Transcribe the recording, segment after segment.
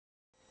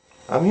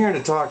I'm here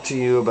to talk to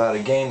you about a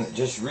game that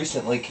just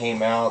recently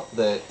came out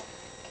that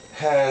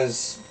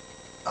has,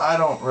 I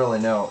don't really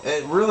know,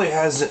 it really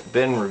hasn't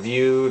been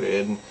reviewed,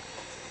 and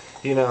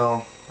you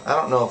know, I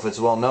don't know if it's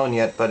well known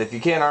yet, but if you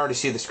can't already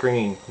see the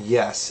screen,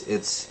 yes,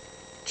 it's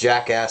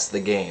Jackass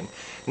the game.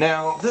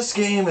 Now, this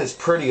game is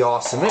pretty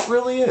awesome, it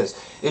really is.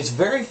 It's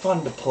very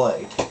fun to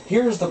play.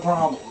 Here's the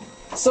problem.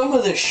 Some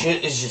of this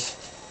shit is just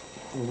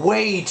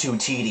way too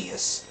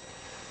tedious.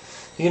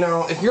 You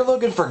know, if you're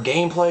looking for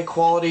gameplay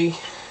quality,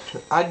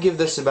 I'd give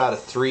this about a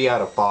 3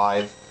 out of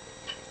 5.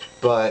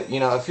 But, you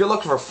know, if you're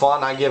looking for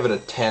fun, I give it a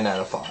 10 out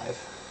of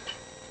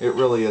 5. It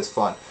really is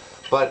fun.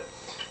 But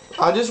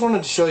I just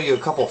wanted to show you a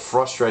couple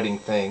frustrating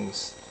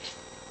things.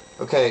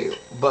 Okay,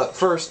 but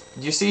first,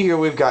 you see here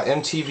we've got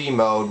MTV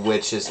mode,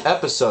 which is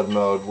episode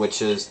mode,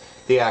 which is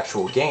the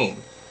actual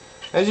game.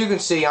 As you can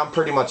see, I'm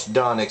pretty much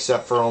done,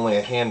 except for only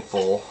a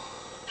handful.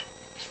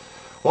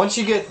 Once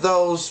you get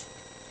those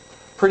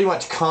pretty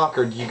much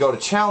conquered, you go to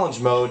challenge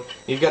mode.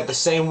 You've got the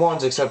same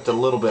ones, except a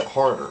little bit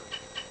harder.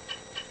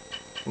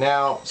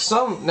 Now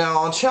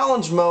on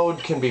challenge mode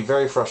can be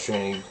very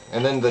frustrating.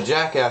 And then the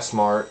Jackass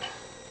Mart,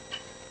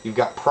 you've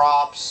got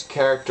props,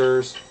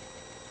 characters,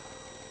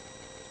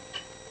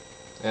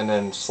 and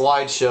then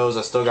slideshows.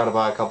 I still got to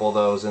buy a couple of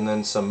those, and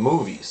then some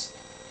movies.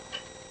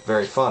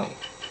 Very funny.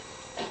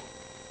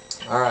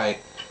 Alright,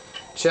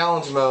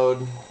 challenge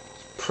mode,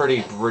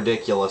 pretty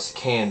ridiculous,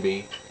 can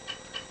be.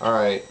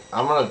 Alright,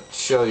 I'm going to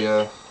show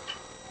you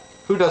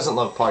who doesn't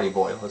love Party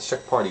Boy. Let's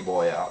check Party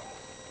Boy out.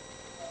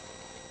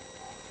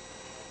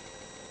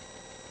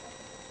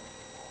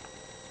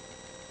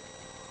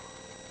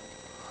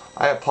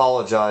 I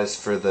apologize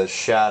for the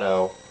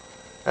shadow.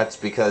 That's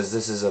because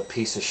this is a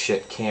piece of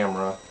shit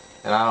camera,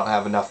 and I don't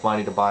have enough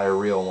money to buy a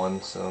real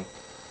one, so...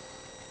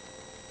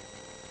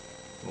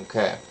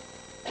 Okay.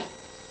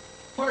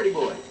 Party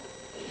Boy.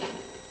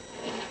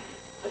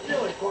 I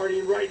feel like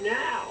partying right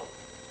now.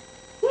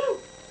 Woo!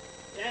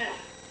 Yeah.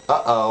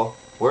 Uh-oh.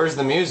 Where's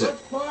the music?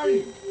 Let's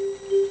party.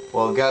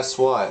 Well, guess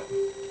what?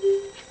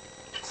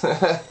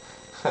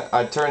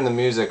 I turned the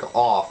music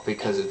off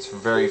because it's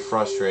very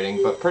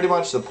frustrating, but pretty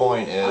much the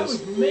point is... I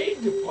was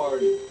made to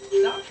party.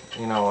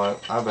 You know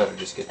what? I better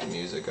just get the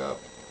music up.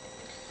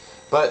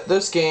 But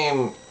this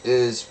game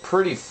is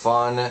pretty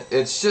fun.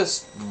 It's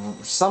just...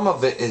 some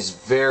of it is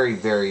very,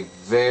 very,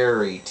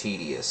 very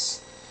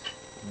tedious.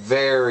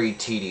 Very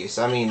tedious.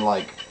 I mean,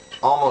 like,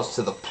 almost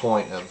to the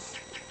point of...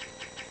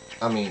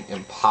 I mean,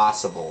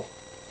 impossible.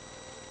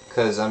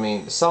 Because, I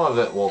mean, some of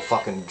it will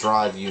fucking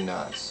drive you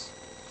nuts.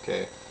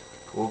 Okay.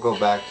 We'll go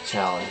back to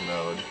challenge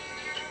mode.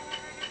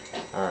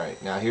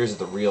 Alright, now here's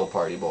the real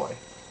Party Boy.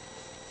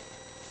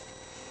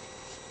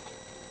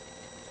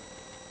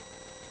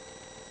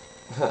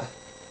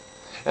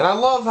 And I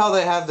love how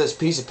they have this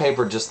piece of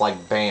paper just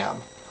like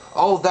BAM.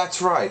 Oh,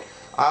 that's right.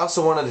 I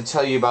also wanted to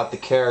tell you about the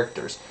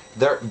characters.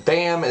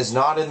 BAM is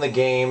not in the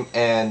game,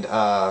 and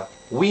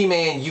Wee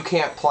Man, you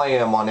can't play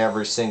him on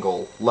every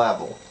single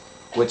level,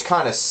 which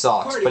kind of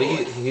sucks, but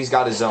he's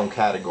got his own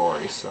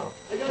category, so.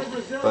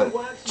 But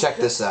check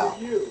this out.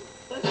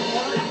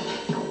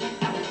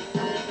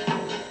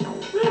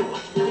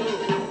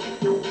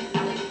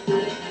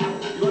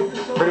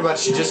 Pretty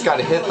much you just got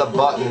to hit the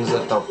buttons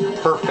at the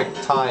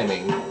perfect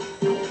timing.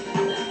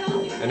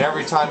 And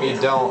every time you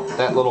don't,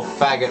 that little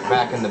faggot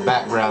back in the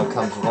background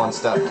comes one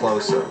step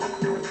closer.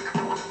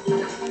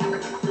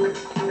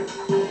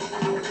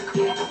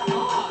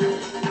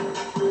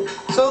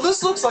 So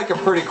this looks like a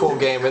pretty cool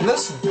game, and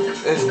this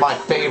is my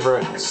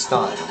favorite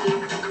stunt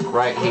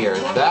right here.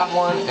 That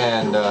one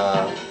and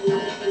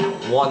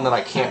one that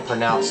I can't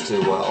pronounce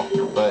too well,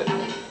 but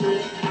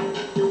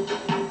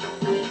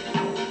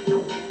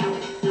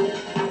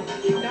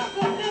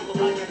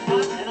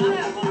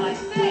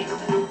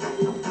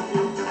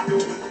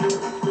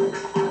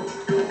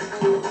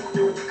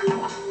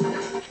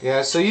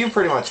yeah, so you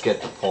pretty much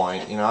get the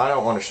point. You know, I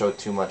don't want to show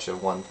too much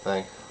of one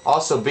thing.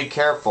 Also, be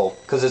careful,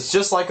 because it's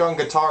just like on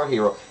Guitar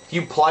Hero. If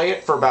you play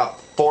it for about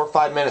 4 or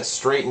 5 minutes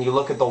straight and you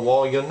look at the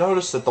wall, you'll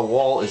notice that the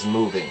wall is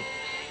moving.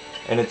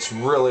 And it's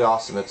really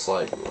awesome. It's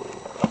like... you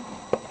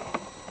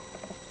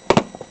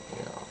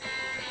know.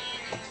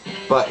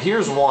 But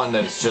here's one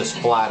that's just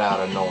flat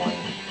out annoying.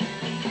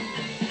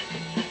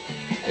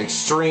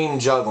 Extreme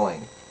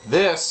juggling.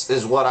 This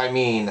is what I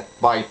mean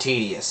by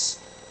tedious.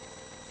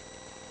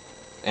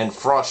 And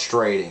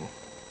frustrating.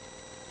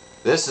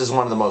 This is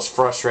one of the most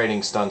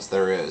frustrating stunts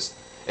there is.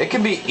 It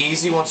can be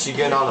easy once you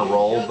get on a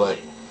roll, but...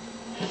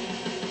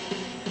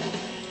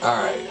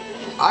 Alright.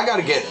 I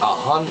gotta get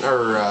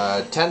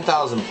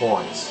 10,000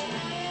 points.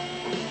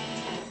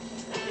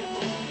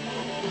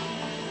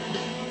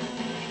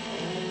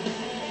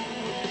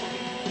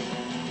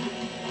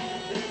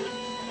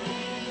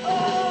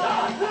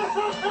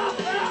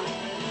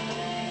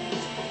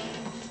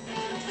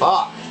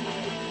 Fuck.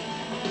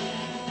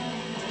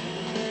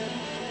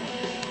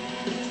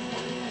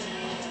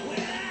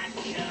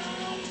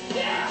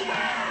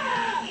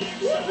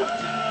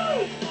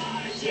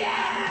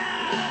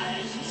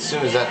 As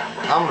soon as that,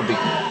 I'm gonna be,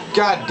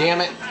 god damn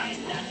it.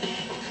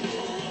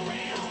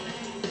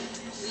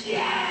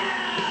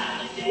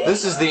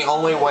 This is the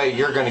only way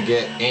you're gonna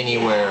get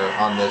anywhere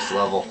on this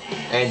level,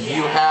 and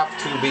you have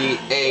to be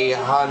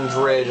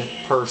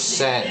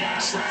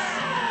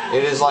 100%.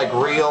 It is like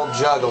real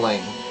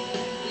juggling.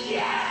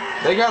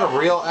 They got a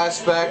real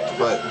aspect,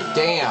 but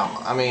damn,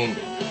 I mean,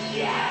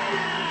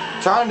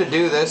 trying to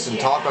do this and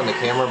talk on the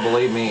camera,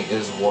 believe me,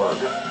 is work.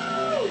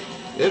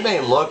 It may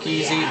look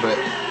easy, but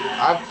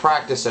I've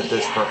practiced at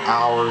this for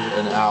hours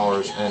and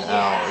hours and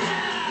hours.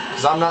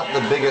 Because I'm not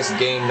the biggest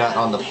game nut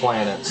on the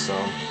planet, so.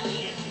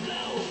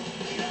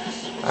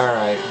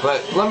 Alright,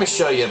 but let me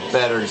show you a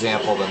better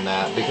example than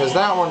that, because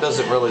that one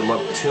doesn't really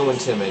look too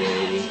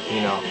intimidating,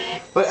 you know.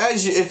 But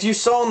if you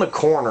saw in the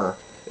corner,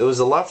 it was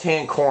the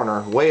left-hand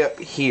corner, way up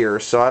here,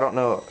 so I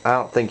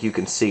don't think you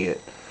can see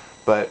it.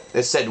 But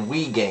it said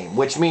Wii game,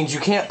 which means you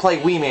can't play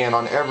Wii Man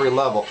on every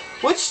level,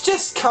 which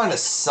just kind of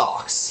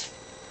sucks.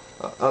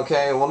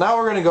 Okay, well now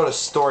we're going to go to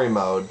story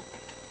mode.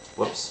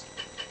 Whoops.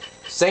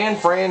 San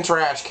Fran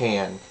trash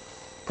can.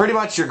 Pretty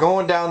much you're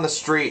going down the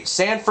street.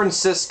 San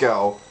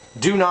Francisco,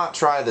 do not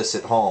try this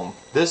at home.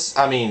 This,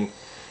 I mean,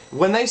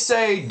 when they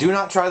say do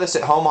not try this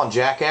at home on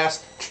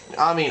Jackass,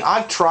 I mean,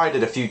 I've tried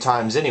it a few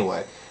times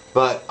anyway.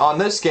 But on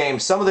this game,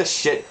 some of this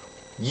shit,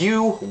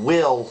 you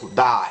will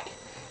die.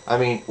 I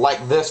mean,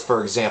 like this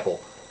for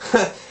example.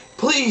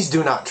 Please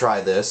do not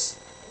try this.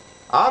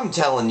 I'm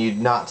telling you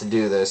not to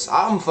do this.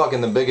 I'm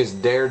fucking the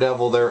biggest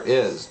daredevil there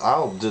is.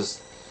 I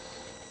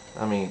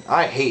mean,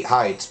 I hate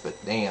heights, but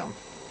damn.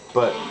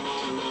 But,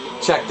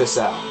 check this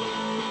out.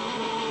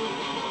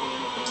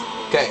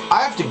 Okay,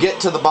 I have to get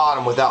to the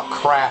bottom without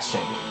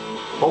crashing.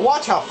 But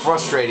watch how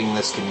frustrating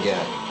this can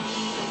get.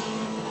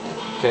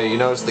 Okay, you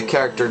notice the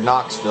character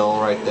Knoxville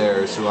right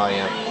there is who I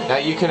am. Now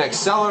you can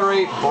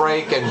accelerate,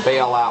 brake, and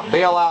bail out.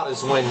 Bail out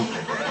is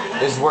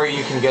where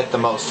you can get the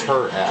most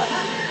hurt at.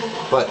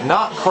 But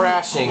not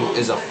crashing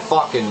is a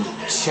fucking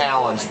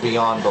challenge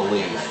beyond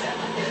belief.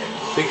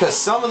 Because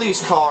some of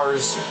these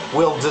cars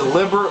will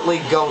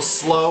deliberately go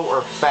slow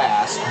or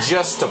fast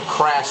just to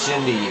crash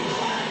into you.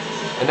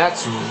 And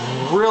that's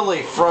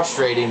really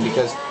frustrating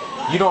because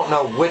you don't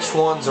know which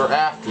ones are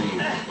after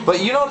you. But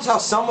you notice how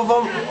some of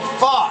them,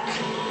 fuck!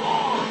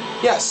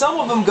 Yeah, some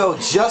of them go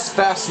just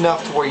fast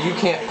enough to where you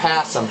can't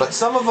pass them, but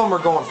some of them are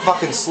going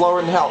fucking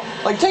slower than hell.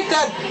 Like, take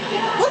that,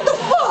 what the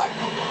fuck?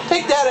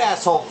 Take that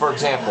asshole, for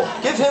example.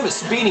 Give him a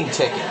speeding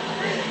ticket.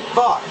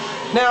 Fuck.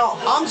 Now,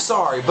 I'm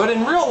sorry, but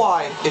in real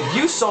life, if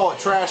you saw a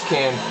trash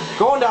can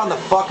going down the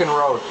fucking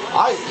road,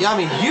 I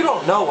mean, you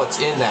don't know what's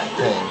in that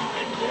thing.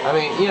 I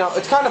mean, you know,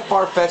 it's kind of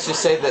far-fetched to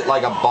say that,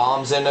 like, a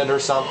bomb's in it or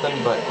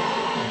something, but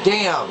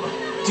damn.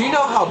 Do you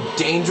know how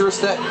dangerous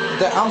that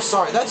I'm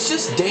sorry, that's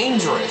just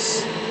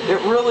dangerous. It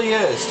really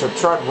is to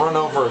try to run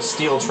over a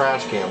steel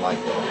trash can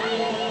like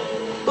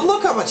that. But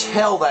look how much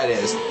hell that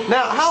is.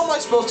 Now, how am I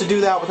supposed to do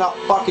that without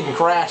fucking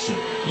crashing?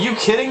 You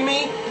kidding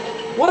me?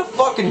 What a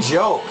fucking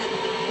joke.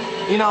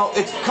 You know,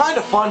 it's kind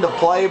of fun to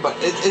play, but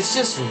it's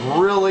just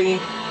really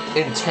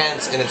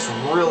intense and it's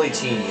really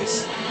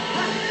tedious.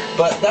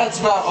 But that's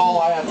about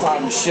all I have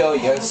time to show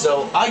you.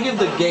 So I give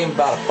the game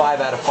about a 5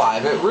 out of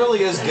 5. It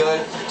really is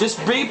good. Just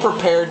be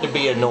prepared to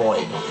be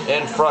annoyed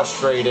and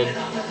frustrated.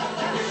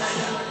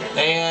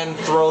 And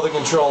throw the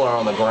controller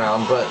on the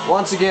ground. But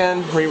once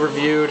again,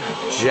 re-reviewed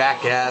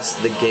Jackass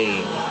the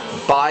game.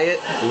 Buy it,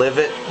 live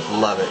it,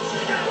 love it.